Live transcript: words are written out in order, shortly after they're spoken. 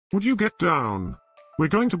Would you get down? We're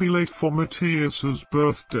going to be late for Mattias's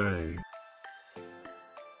birthday.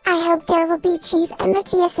 I hope there will be cheese at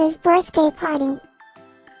Mattias's birthday party.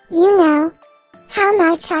 You know how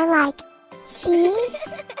much I like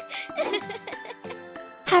cheese.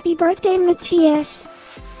 Happy birthday, Mattias.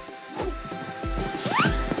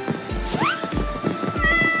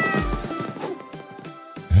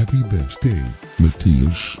 Happy birthday,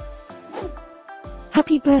 Mattias.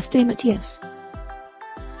 Happy birthday, Mattias.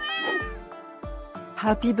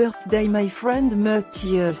 Happy birthday, my friend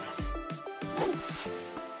Mattias.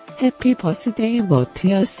 Happy birthday,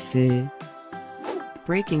 Mattias.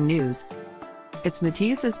 Breaking news. It's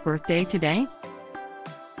Mattias's birthday today.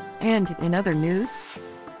 And in other news,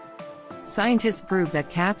 scientists prove that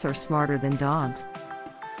cats are smarter than dogs.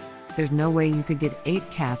 There's no way you could get 8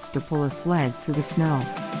 cats to pull a sled through the snow.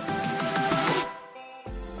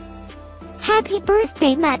 Happy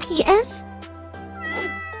birthday, Mattias.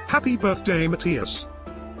 Happy birthday, Mattias.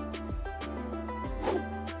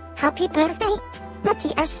 Happy birthday,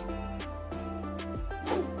 Mattias.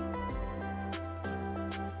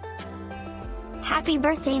 Happy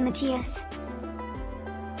birthday, Mattias.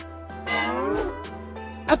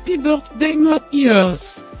 Happy birthday,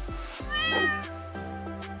 Mattias.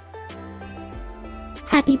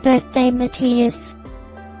 Happy birthday, Mattias.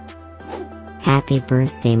 Happy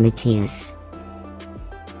birthday, Mattias.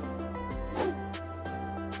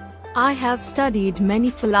 I have studied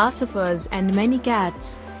many philosophers and many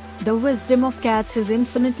cats. The wisdom of cats is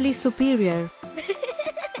infinitely superior.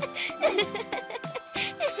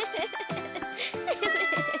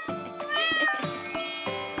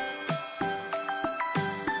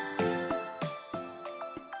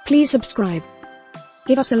 Please subscribe,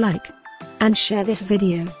 give us a like, and share this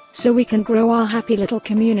video, so we can grow our happy little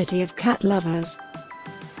community of cat lovers.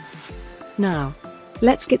 Now,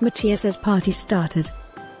 let's get Mattias's party started.